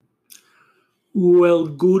Well,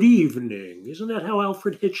 good evening. Isn't that how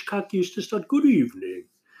Alfred Hitchcock used to start? Good evening.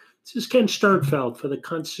 This is Ken Sternfeld for the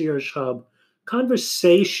Concierge Hub.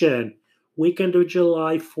 Conversation, weekend of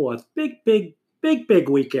July 4th. Big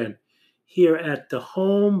weekend here at the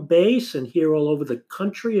home base and here all over the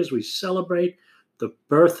country as we celebrate the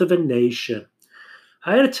birth of a nation.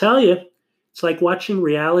 I got to tell you, it's like watching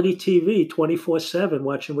reality TV 24/7,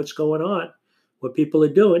 watching what's going on, what people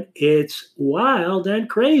are doing. It's wild and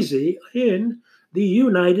crazy in the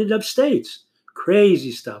United States.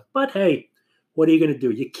 Crazy stuff. But hey, what are you going to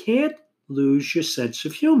do? You can't lose your sense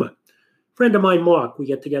of humor. Friend of mine, Mark, we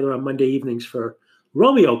get together on Monday evenings for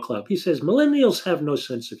Romeo Club. He says millennials have no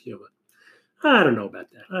sense of humor. I don't know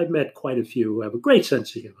about that. I've met quite a few who have a great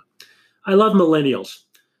sense of humor. I love millennials.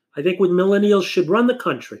 I think when millennials should run the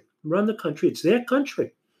country. Run the country. It's their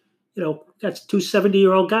country. That's two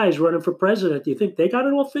 70-year-old guys running for president. Do you think they got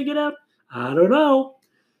it all figured out? I don't know.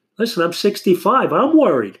 Listen, I'm 65. I'm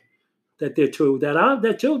worried that they're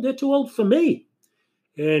too old for me.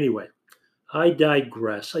 Anyway, I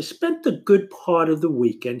digress. I spent a good part of the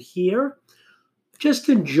weekend here just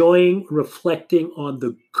enjoying, reflecting on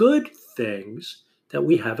the good things that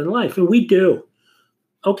we have in life. And we do.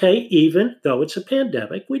 Okay, even though it's a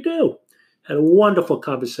pandemic, we do. Had a wonderful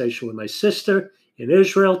conversation with my sister in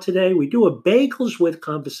Israel today. We do a bagels with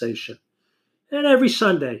conversation. And every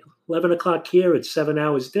Sunday, 11 o'clock here, it's 7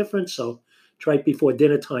 hours different. So it's right before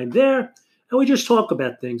dinner time there. And we just talk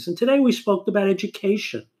about things. And today we spoke about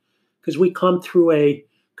education because we come through a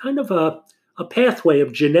kind of a pathway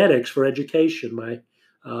of genetics for education.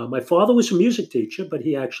 My father was a music teacher, but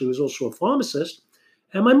he actually was also a pharmacist.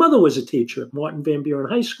 And my mother was a teacher at Martin Van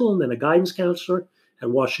Buren High School and then a guidance counselor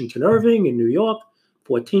at Washington Irving in New York,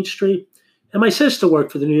 14th Street. And my sister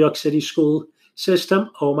worked for the New York City school system.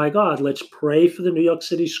 Oh my God, let's pray for the New York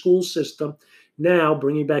City school system now,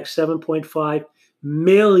 bringing back 7.5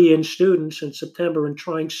 million students in September and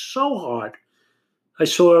trying so hard. I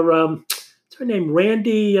saw, what's her name,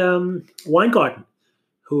 Randy Weingarten,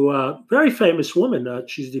 who very famous woman.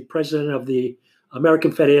 She's the president of the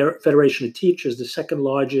American Federation of Teachers, the second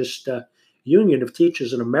largest union of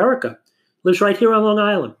teachers in America, lives right here on Long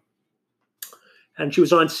Island. And she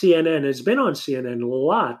was on CNN, has been on CNN a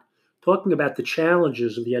lot, talking about the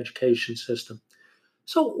challenges of the education system.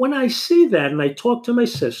 So when I see that and I talked to my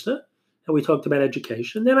sister and we talked about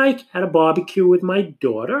education, then I had a barbecue with my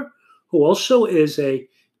daughter, who also is a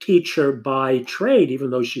teacher by trade, even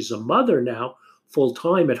though she's a mother now, full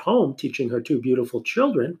time at home, teaching her two beautiful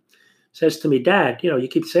children. Says to me, Dad, you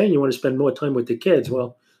keep saying you want to spend more time with the kids.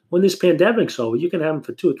 Well, when this pandemic's over, you can have them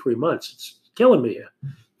for 2 or 3 months. It's killing me here.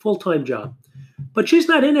 Full-time job. But she's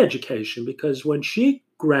not in education because when she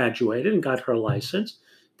graduated and got her license,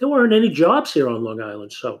 there weren't any jobs here on Long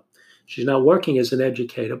Island. So she's not working as an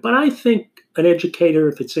educator. But I think an educator,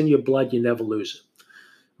 if it's in your blood, you never lose it.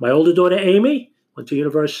 My older daughter, Amy, went to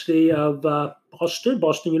University of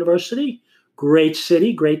Boston University. Great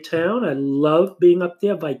city, great town. I love being up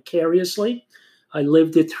there vicariously. I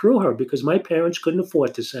lived it through her because my parents couldn't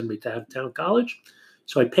afford to send me to out-of-town college.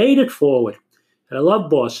 So I paid it forward. And I love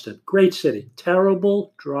Boston. Great city.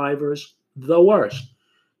 Terrible drivers, the worst.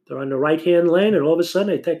 They're on the right-hand lane, and all of a sudden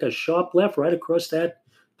they take a sharp left right across that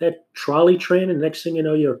trolley train, and next thing you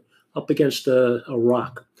know, you're up against a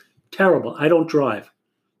rock. Terrible. I don't drive.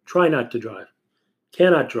 Try not to drive.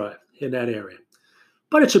 Cannot drive in that area.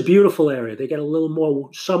 But it's a beautiful area. They get a little more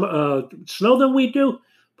snow than we do.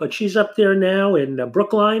 But she's up there now in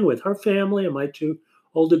Brookline with her family and my two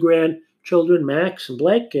older grandchildren, Max and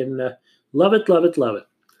Blake, and love it, love it, love it.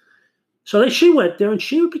 So she went there and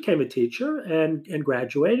she became a teacher and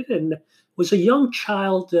graduated and was a young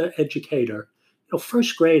child educator.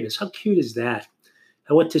 First graders. How cute is that?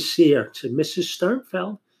 I went to see her. I said, Mrs.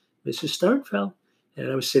 Sternfeld, Mrs. Sternfeld.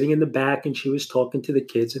 And I was sitting in the back and she was talking to the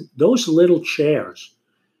kids. And those little chairs,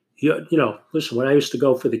 listen, when I used to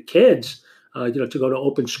go for the kids, to go to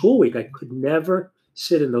open school week, I could never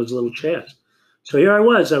sit in those little chairs. So here I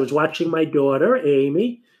was watching my daughter,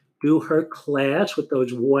 Amy, do her class with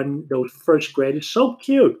those first graders. So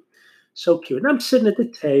cute. So cute. And I'm sitting at the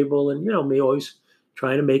table and, me always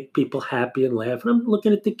trying to make people happy and laugh. And I'm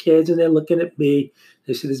looking at the kids and they're looking at me.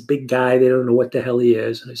 They see this big guy. They don't know what the hell he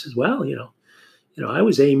is. And I says, well, I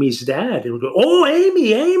was Amy's dad. And we go, oh,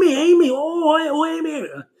 Amy, oh, Amy.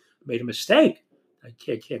 I made a mistake. I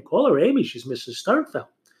can't call her Amy. She's Mrs. Sternfeld.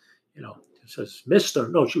 It says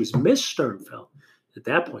she was Miss Sternfeld at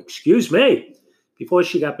that point. Excuse me. Before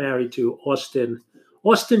she got married to Austin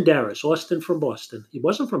Darris, Austin from Boston. He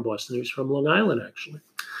wasn't from Boston. He was from Long Island, actually.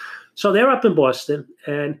 So they're up in Boston.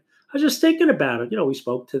 And I was just thinking about it. We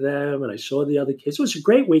spoke to them and I saw the other kids. It was a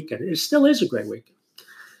great weekend. It still is a great weekend.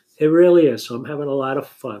 It really is. So I'm having a lot of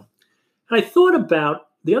fun. And I thought about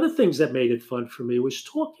the other things that made it fun for me was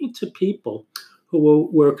talking to people who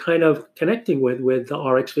were kind of connecting with the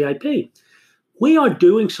RxVIP. We are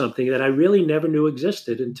doing something that I really never knew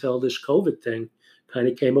existed until this COVID thing kind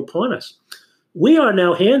of came upon us. We are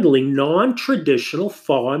now handling non-traditional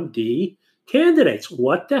PharmD candidates.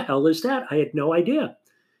 What the hell is that? I had no idea.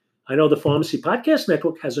 I know the Pharmacy Podcast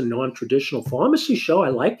Network has a non-traditional pharmacy show. I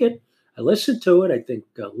like it. I listen to it. I think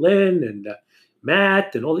Lynn and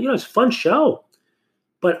Matt and all, it's a fun show.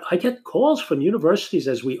 But I get calls from universities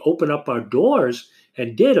as we open up our doors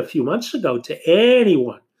and did a few months ago to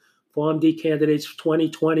anyone. PharmD candidates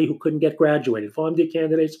 2020 who couldn't get graduated. PharmD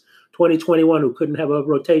candidates 2021 who couldn't have a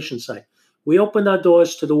rotation site. We opened our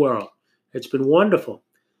doors to the world. It's been wonderful.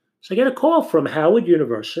 So I get a call from Howard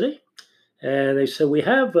University, and they said, we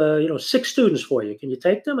have 6 students for you. Can you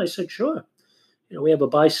take them? I said, sure. We have a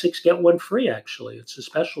buy 6, get 1 free, actually. It's a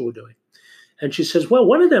special we're doing. And she says, well,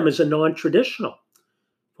 one of them is a non-traditional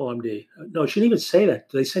PharmD. No, she didn't even say that.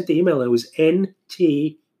 They sent the email. It was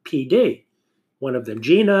NTPD. One of them,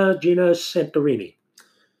 Gina Santorini.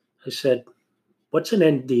 I said, what's an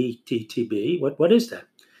NDTTB? What is that?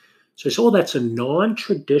 So I said, oh, that's a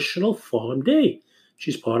non-traditional PharmD.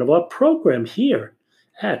 She's part of our program here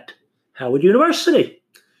at Howard University.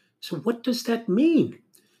 So what does that mean?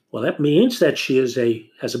 Well, that means that she has a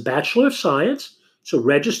Bachelor of Science, so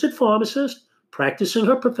registered pharmacist, practicing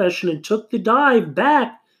her profession, and took the dive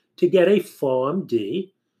back to get a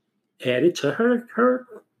PharmD added to her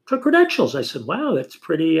credentials. I said, wow, that's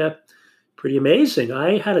pretty amazing.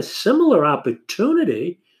 I had a similar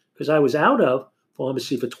opportunity because I was out of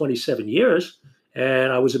pharmacy for 27 years,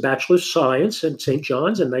 and I was a Bachelor of Science at St.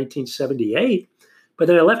 John's in 1978. But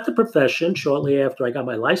then I left the profession shortly after I got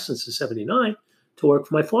my license in 79 to work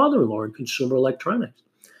for my father-in-law in consumer electronics.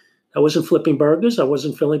 I wasn't flipping burgers. I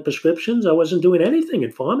wasn't filling prescriptions. I wasn't doing anything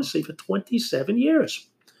in pharmacy for 27 years.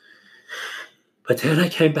 But then I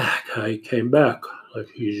came back. Like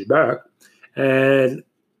he's back. And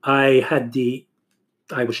I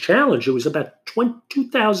was challenged. It was about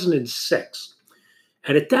 2006.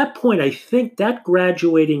 And at that point, I think that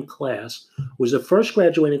graduating class was the first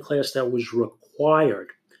graduating class that was required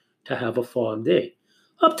to have a PharmD.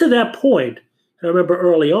 Up to that point, and I remember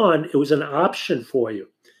early on, it was an option for you.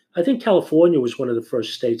 I think California was one of the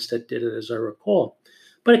first states that did it, as I recall.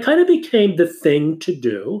 But it kind of became the thing to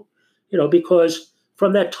do, because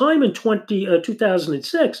from that time in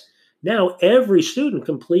 2006, now every student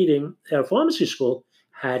completing our pharmacy school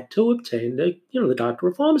had to obtain the Doctor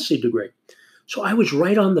of Pharmacy degree. So I was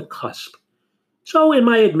right on the cusp. So in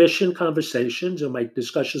my admission conversations and my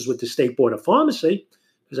discussions with the State Board of Pharmacy,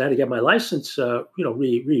 because I had to get my license,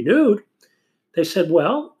 renewed, they said,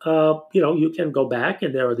 well, you can go back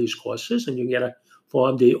and there are these courses and you can get a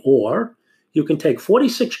PharmD, or you can take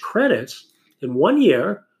 46 credits in 1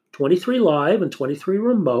 year, 23 live and 23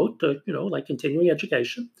 remote, like continuing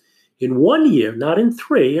education, in 1 year, not in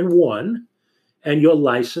 3, in 1, and your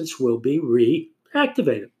license will be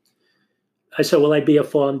reactivated. I said, will I be a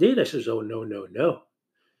PharmD? They says, oh, no.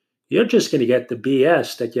 You're just going to get the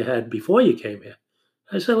BS that you had before you came here.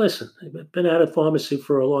 I said, listen, I've been out of pharmacy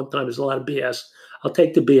for a long time. There's a lot of BS. I'll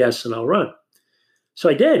take the BS and I'll run. So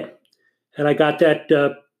I did. And I got that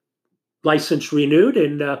license renewed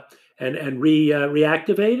and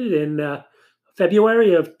reactivated in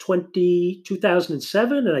February of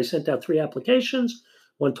 2007. And I sent out 3 applications,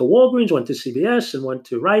 one to Walgreens, one to CVS, and one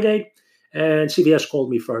to Rite Aid. And CVS called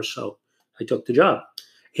me first, so I took the job.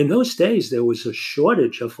 In those days, there was a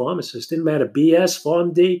shortage of pharmacists. Didn't matter, BS,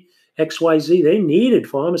 PharmD, XYZ, they needed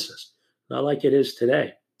pharmacists, not like it is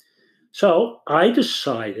today. So I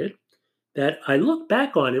decided that I look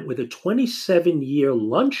back on it with a 27-year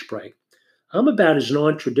lunch break. I'm about as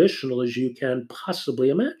non-traditional as you can possibly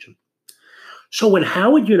imagine. So when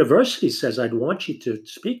Howard University says, I'd want you to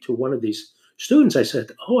speak to one of these students, I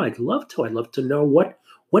said, oh, I'd love to. I'd love to know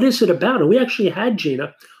what is it about? And we actually had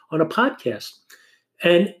Gina on a podcast.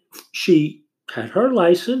 And she had her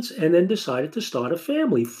license and then decided to start a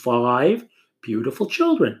family, 5 beautiful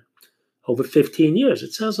children over 15 years.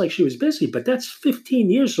 It sounds like she was busy, but that's 15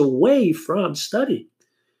 years away from study,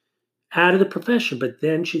 out of the profession. But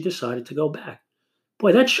then she decided to go back.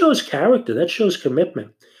 Boy, that shows character. That shows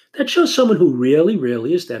commitment. That shows someone who really,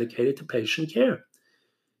 really is dedicated to patient care.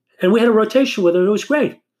 And we had a rotation with her. It was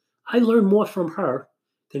great. I learned more from her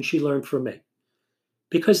than she learned from me.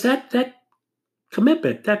 Because that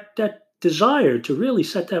commitment, that desire to really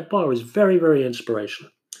set that bar is very, very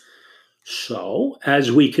inspirational. So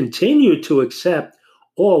as we continue to accept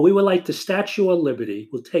Or we would like the Statue of Liberty.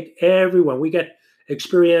 We'll take everyone. We get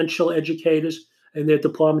experiential educators and their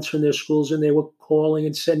departments from their schools, and they were calling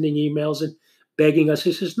and sending emails and begging us.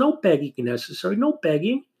 He says, no begging necessary, no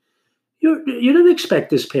begging. You didn't expect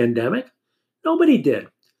this pandemic. Nobody did.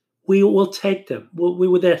 We will take them. We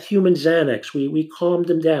were that human Xanax. We calmed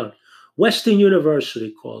them down. Western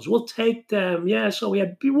University calls. We'll take them. Yeah, so we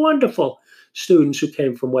had wonderful students who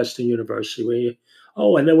came from Western University.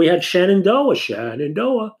 And then we had Shenandoah.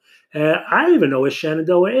 Shenandoah. I don't even know where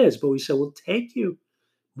Shenandoah is, but we said, we'll take you.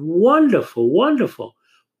 Wonderful, wonderful.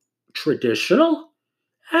 Traditional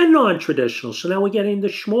and non-traditional. So now we're getting the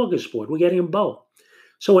smorgasbord. We're getting them both.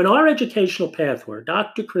 So in our educational pathway,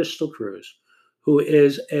 Dr. Crystal Cruz, who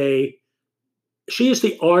is she is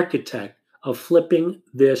the architect of flipping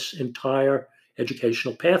this entire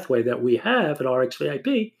educational pathway that we have at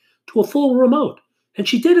RxVIP to a full remote. And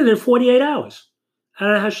she did it in 48 hours. I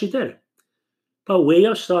don't know how she did it. But we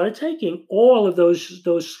have started taking all of those,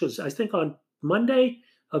 I think on Monday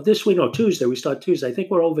of this week, no, Tuesday, we start Tuesday. I think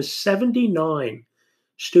we're over 79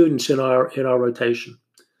 students in our rotation.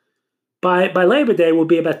 By Labor Day, we'll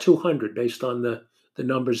be about 200 based on the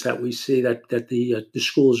numbers that we see that the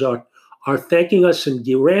schools are thanking us and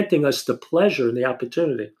granting us the pleasure and the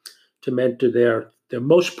opportunity to mentor their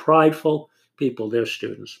most prideful people, their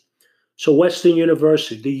students. So Western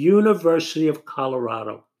University, the University of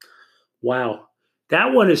Colorado. Wow,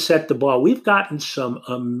 that one has set the bar. We've gotten some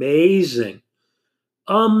amazing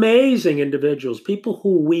individuals, people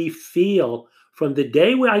who we feel from the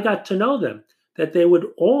day I got to know them that they would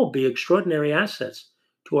all be extraordinary assets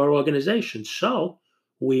to our organization. So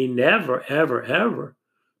we never, ever, ever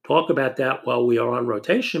talk about that while we are on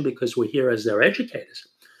rotation because we're here as their educators.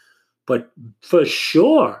 But for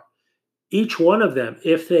sure, each one of them,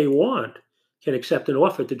 if they want, can accept an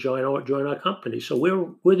offer to join our company. So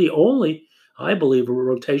we're the only, I believe, a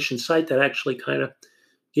rotation site that actually kind of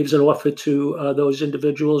gives an offer to those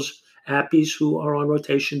individuals, appies who are on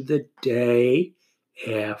rotation the day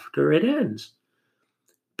after it ends.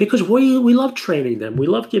 Because we love training them. We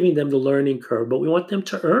love giving them the learning curve, but we want them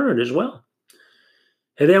to earn as well.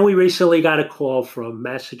 And then we recently got a call from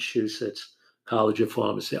Massachusetts College of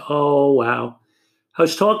Pharmacy. Oh, wow. I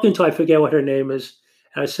was talking to, I forget what her name is.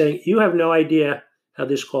 And I was saying, you have no idea how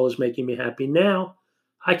this call is making me happy. Now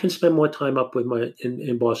I can spend more time up with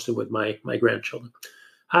in Boston with my grandchildren.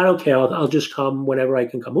 I don't care. I'll just come whenever I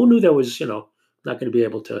can come. Who knew there was, not going to be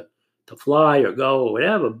able to fly or go or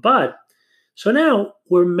whatever. But so now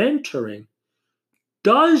we're mentoring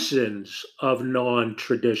dozens of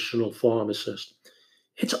non-traditional pharmacists.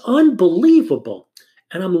 It's unbelievable.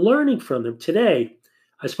 And I'm learning from them. Today,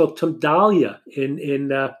 I spoke to Dahlia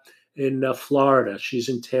in Florida. She's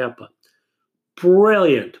in Tampa.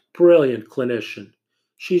 Brilliant clinician.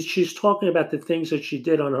 She's talking about the things that she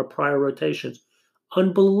did on her prior rotations.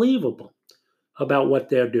 Unbelievable about what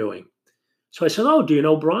they're doing. So I said, "Oh, do you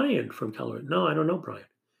know Brian from Colorado?" "No, I don't know Brian."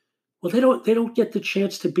 Well, they don't get the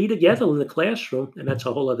chance to be together in the classroom, and that's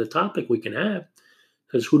a whole other topic we can have,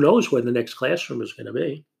 because who knows where the next classroom is going to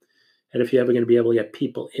be, and if you're ever going to be able to get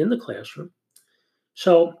people in the classroom.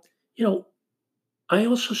 So, I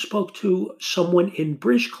also spoke to someone in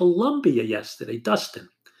British Columbia yesterday, Dustin.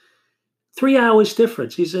 3 hours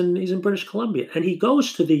difference. He's in British Columbia, and he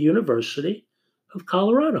goes to the University of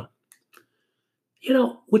Colorado.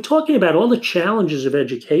 We're talking about all the challenges of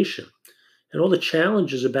education and all the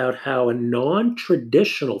challenges about how a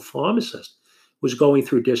non-traditional pharmacist was going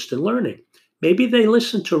through distant learning. Maybe they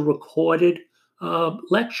listened to recorded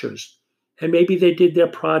lectures, and maybe they did their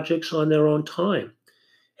projects on their own time.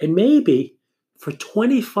 And maybe for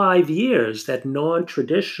 25 years, that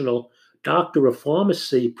non-traditional doctor of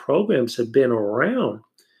pharmacy programs have been around.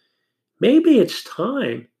 Maybe it's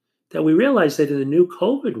time that we realize that in the new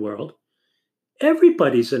COVID world,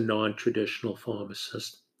 everybody's a non-traditional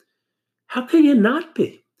pharmacist. How can you not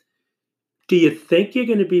be? Do you think you're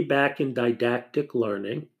going to be back in didactic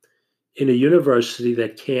learning in a university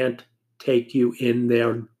that can't take you in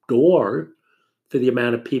their door for the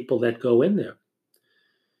amount of people that go in there?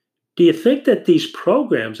 Do you think that these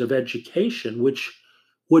programs of education, which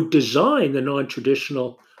were designed, the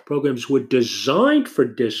non-traditional programs were designed for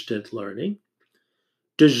distant learning,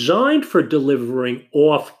 designed for delivering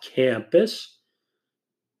off-campus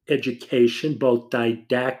education, both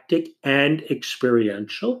didactic and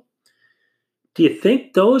experiential? Do you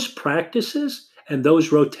think those practices and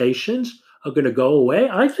those rotations are going to go away?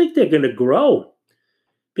 I think they're going to grow.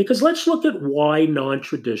 Because let's look at why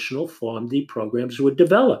non-traditional PharmD programs were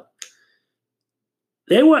developed.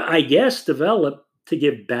 They were, I guess, developed to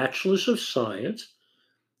give bachelors of science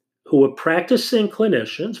who were practicing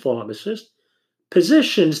clinicians, pharmacists,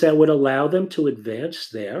 positions that would allow them to advance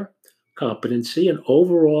their competency and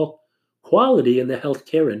overall quality in the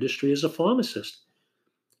healthcare industry as a pharmacist.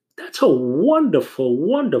 That's a wonderful,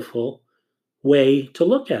 wonderful way to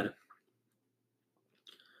look at it.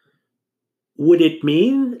 Would it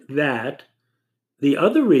mean that the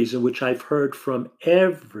other reason, which I've heard from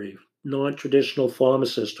every non traditional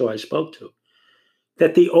pharmacist who I spoke to,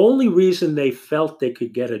 that the only reason they felt they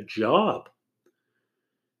could get a job,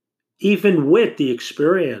 even with the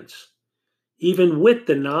experience, even with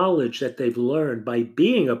the knowledge that they've learned by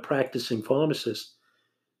being a practicing pharmacist,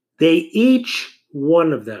 they each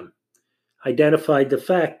one of them identified the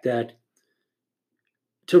fact that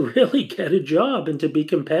to really get a job and to be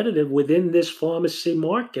competitive within this pharmacy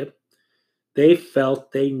market, they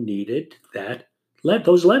felt they needed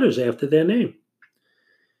those letters after their name.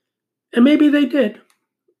 And maybe they did.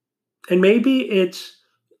 And maybe it's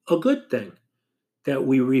a good thing that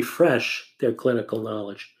we refresh their clinical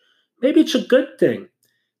knowledge. Maybe it's a good thing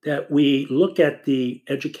that we look at the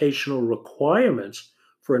educational requirements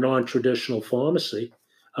for a non-traditional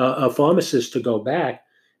a pharmacist to go back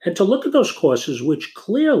and to look at those courses, which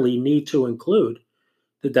clearly need to include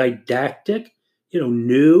the didactic,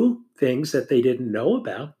 new things that they didn't know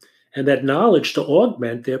about, and that knowledge to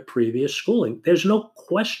augment their previous schooling. There's no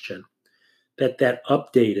question that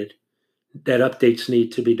updates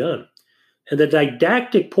need to be done. And the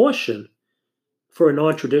didactic portion for a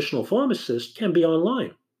non-traditional pharmacist can be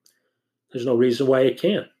online. There's no reason why it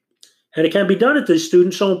can't. And it can be done at the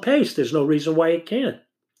student's own pace. There's no reason why it can't.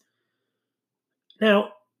 Now,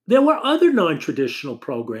 there were other non-traditional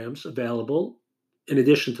programs available in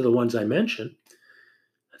addition to the ones I mentioned.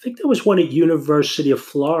 I think there was one at University of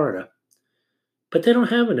Florida, but they don't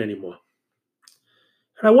have it anymore.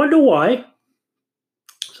 And I wonder why.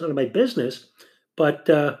 It's none of my business, but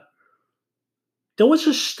there was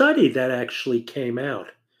a study that actually came out,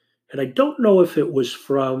 and I don't know if it was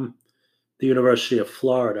from the University of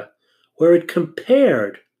Florida, where it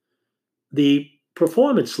compared the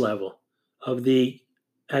performance level of the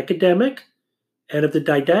academic and of the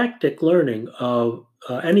didactic learning of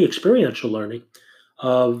any experiential learning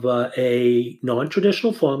of a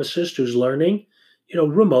non-traditional pharmacist who's learning,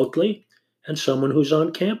 remotely, and someone who's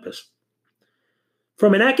on campus.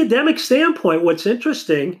 From an academic standpoint, what's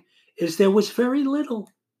interesting is there was very little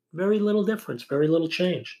difference, very little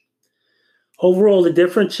change. Overall, the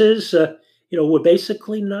differences, were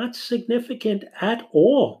basically not significant at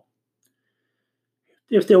all.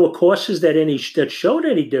 If there were courses that showed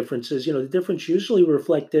any differences, the difference usually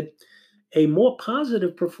reflected a more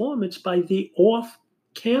positive performance by the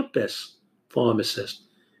off-campus pharmacist.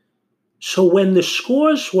 So when the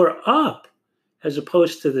scores were up as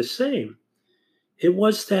opposed to the same, it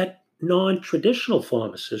was that non-traditional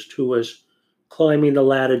pharmacist who was climbing the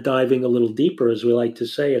ladder, diving a little deeper, as we like to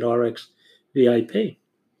say at RX VIP.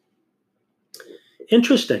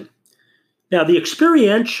 Interesting. Now, the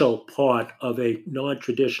experiential part of a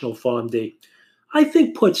non-traditional PharmD, I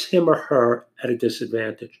think, puts him or her at a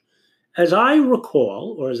disadvantage. As I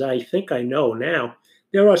recall, or as I think I know now,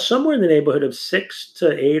 there are somewhere in the neighborhood of 6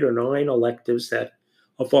 to 8 or 9 electives that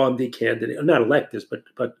a PharmD candidate, not electives,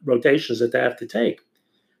 but rotations that they have to take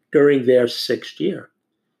during their 6th year.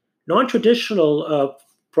 Non-traditional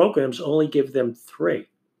programs only give them 3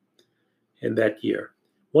 in that year.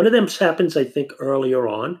 One of them happens, I think, earlier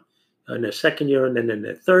on in their 2nd year, and then in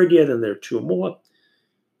their 3rd year, then there are 2 more.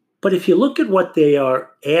 But if you look at what they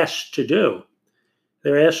are asked to do,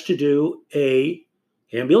 they're asked to do a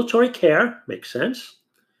ambulatory care, makes sense.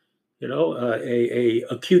 A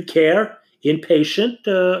acute care,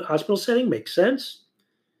 inpatient hospital setting, makes sense.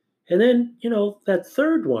 And then, that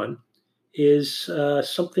third one is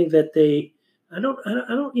something that I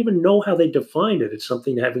don't even know how they defined it. It's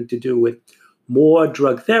something having to do with more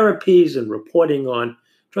drug therapies and reporting on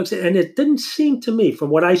drugs. And it didn't seem to me, from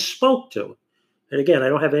what I spoke to, and again, I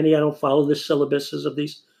don't follow the syllabuses of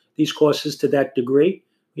these courses to that degree.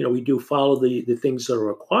 We do follow the things that are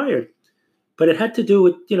required, but it had to do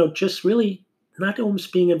with, just really not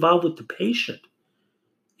almost being involved with the patient.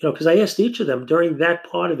 Because I asked each of them during that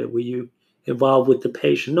part of it, were you involved with the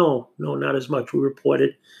patient? No, not as much. We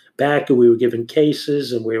reported back, and we were given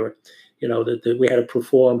cases, and we were, that we had to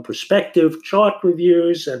perform prospective chart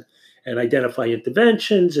reviews and identify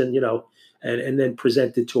interventions, and and then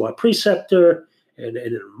present it to our preceptor and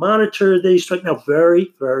monitor these. Now,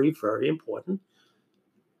 very, very, very important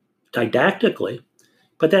didactically,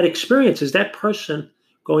 but that experience, is that person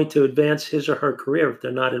going to advance his or her career if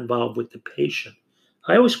they're not involved with the patient?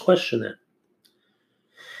 I always question that.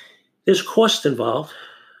 There's cost involved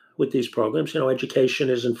with these programs. Education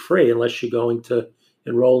isn't free unless you're going to,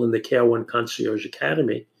 enroll in the Care One Concierge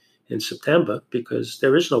Academy in September, because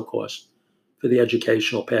there is no cost for the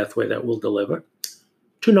educational pathway that we'll deliver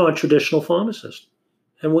to non-traditional pharmacists.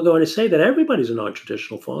 And we're going to say that everybody's a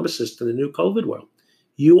non-traditional pharmacist in the new COVID world.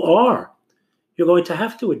 You are. You're going to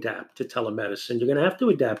have to adapt to telemedicine. You're going to have to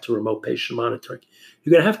adapt to remote patient monitoring.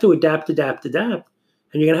 You're going to have to adapt. And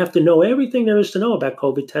you're going to have to know everything there is to know about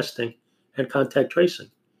COVID testing and contact tracing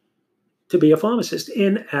to be a pharmacist,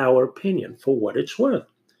 in our opinion, for what it's worth.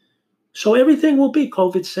 So everything will be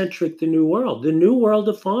COVID-centric, the new world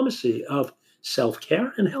of pharmacy, of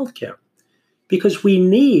self-care and healthcare, because we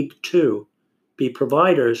need to be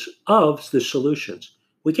providers of the solutions.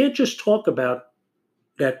 We can't just talk about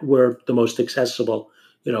that we're the most accessible,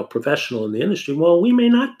 professional in the industry. Well, we may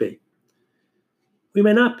not be. We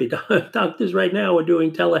may not be. Doctors right now are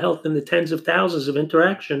doing telehealth in the tens of thousands of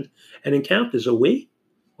interactions and encounters. Are we?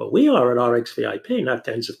 Well, we are at RxVIP, not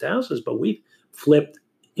tens of thousands, but we've flipped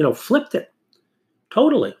it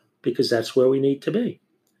totally, because that's where we need to be.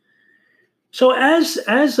 So as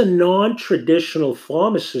a non-traditional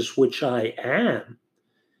pharmacist, which I am,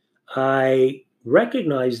 I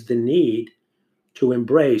recognize the need to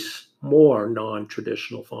embrace more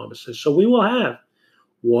non-traditional pharmacists. So we will have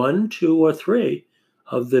 1, 2, or 3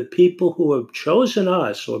 of the people who have chosen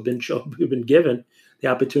us, or have been given the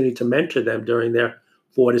opportunity to mentor them during their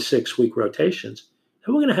 4 to 6 week rotations.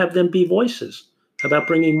 And we're going to have them be voices about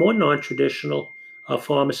bringing more non-traditional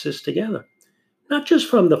pharmacists together. Not just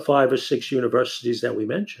from the 5 or 6 universities that we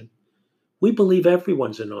mentioned. We believe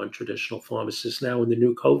everyone's a non-traditional pharmacist now in the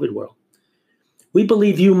new COVID world. We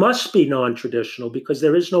believe you must be non-traditional because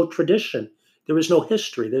there is no tradition, there is no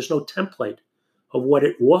history, there's no template of what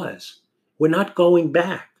it was. We're not going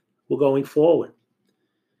back, we're going forward.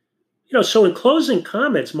 So in closing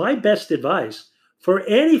comments, my best advice for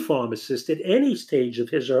any pharmacist at any stage of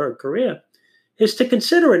his or her career is to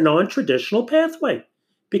consider a non-traditional pathway,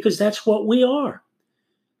 because that's what we are.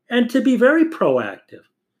 And to be very proactive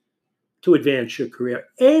to advance your career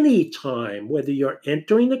anytime, whether you're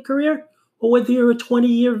entering the career or whether you're a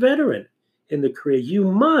 20-year veteran in the career. You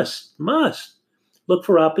must look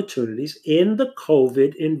for opportunities in the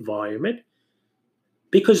COVID environment,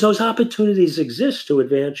 because those opportunities exist to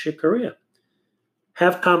advance your career.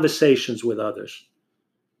 Have conversations with others.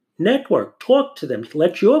 Network, talk to them,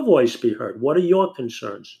 let your voice be heard. What are your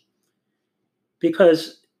concerns?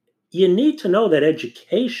 Because you need to know that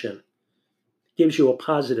education gives you a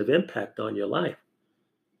positive impact on your life.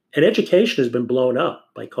 And education has been blown up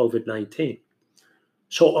by COVID-19.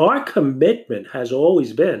 So our commitment has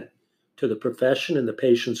always been to the profession and the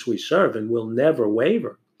patients we serve, and will never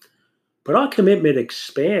waver. But our commitment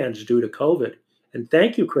expands due to COVID. And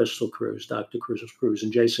thank you, Crystal Cruz, Dr. Cruz,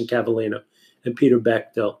 and Jason Cavallino, and Peter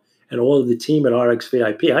Bechtel, and all of the team at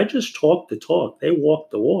RxVIP. I just talked the talk. They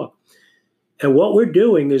walk the walk. And what we're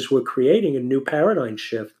doing is we're creating a new paradigm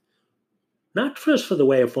shift, not just for the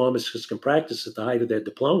way a pharmacist can practice at the height of their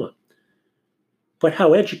diploma, but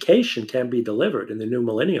how education can be delivered in the new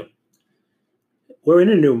millennium. We're in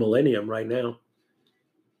a new millennium right now.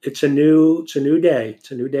 It's a new day.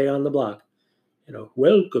 It's a new day on the block.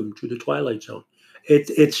 Welcome to the Twilight Zone. It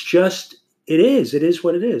is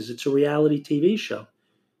what it is. It's a reality TV show.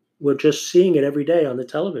 We're just seeing it every day on the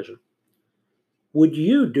television. Would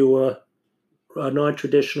you do a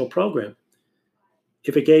non-traditional program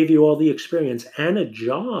if it gave you all the experience and a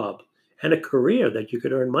job and a career that you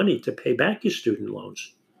could earn money to pay back your student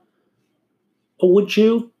loans? Or would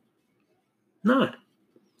you not?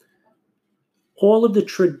 All of the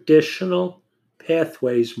traditional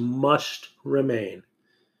pathways must remain.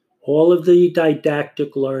 All of the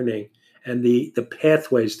didactic learning and the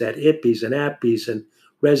pathways that IPPEs and APPEs and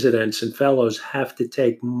residents and fellows have to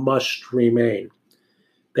take must remain.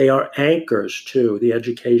 They are anchors to the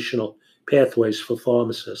educational pathways for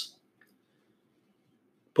pharmacists.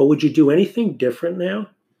 But would you do anything different now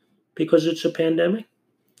because it's a pandemic?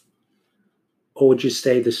 Or would you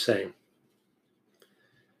stay the same?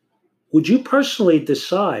 Would you personally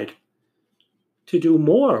decide to do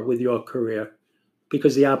more with your career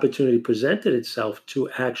because the opportunity presented itself to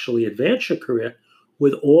actually advance your career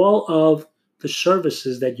with all of the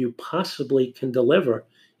services that you possibly can deliver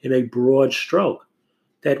in a broad stroke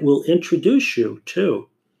that will introduce you to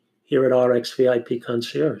here at RxVIP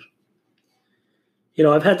Concierge?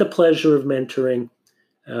 I've had the pleasure of mentoring,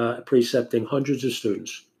 precepting hundreds of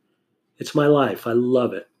students. It's my life. I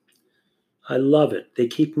love it. I love it. They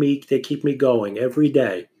keep me going every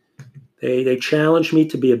day. They challenge me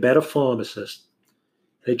to be a better pharmacist.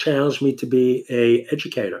 They challenge me to be an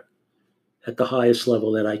educator at the highest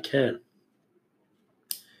level that I can.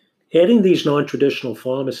 Adding these non-traditional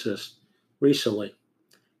pharmacists recently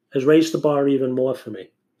has raised the bar even more for me.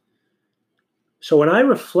 So when I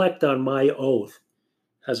reflect on my oath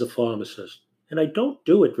as a pharmacist, and I don't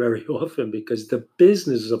do it very often because the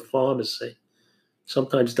business of pharmacy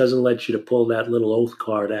sometimes doesn't let you to pull that little oath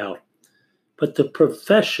card out. But the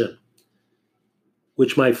profession,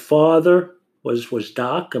 which my father was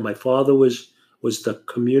doc, and my father was the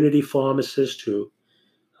community pharmacist who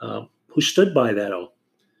stood by that oath.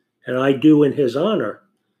 And I do in his honor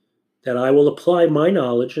that I will apply my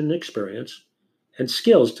knowledge and experience and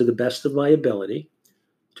skills to the best of my ability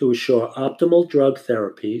to assure optimal drug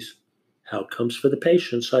therapies outcomes for the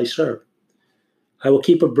patients I serve. I will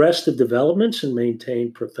keep abreast of developments and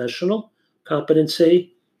maintain professional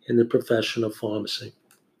competency in the profession of pharmacy.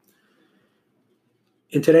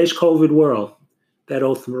 In today's COVID world, that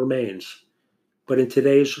oath remains. But in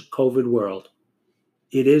today's COVID world,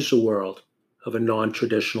 it is a world of a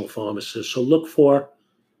non-traditional pharmacist. So look for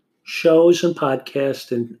shows and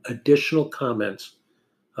podcasts and additional comments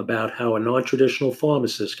about how a non-traditional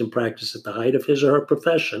pharmacist can practice at the height of his or her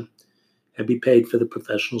profession and be paid for the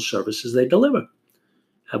professional services they deliver.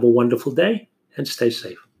 Have a wonderful day and stay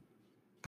safe.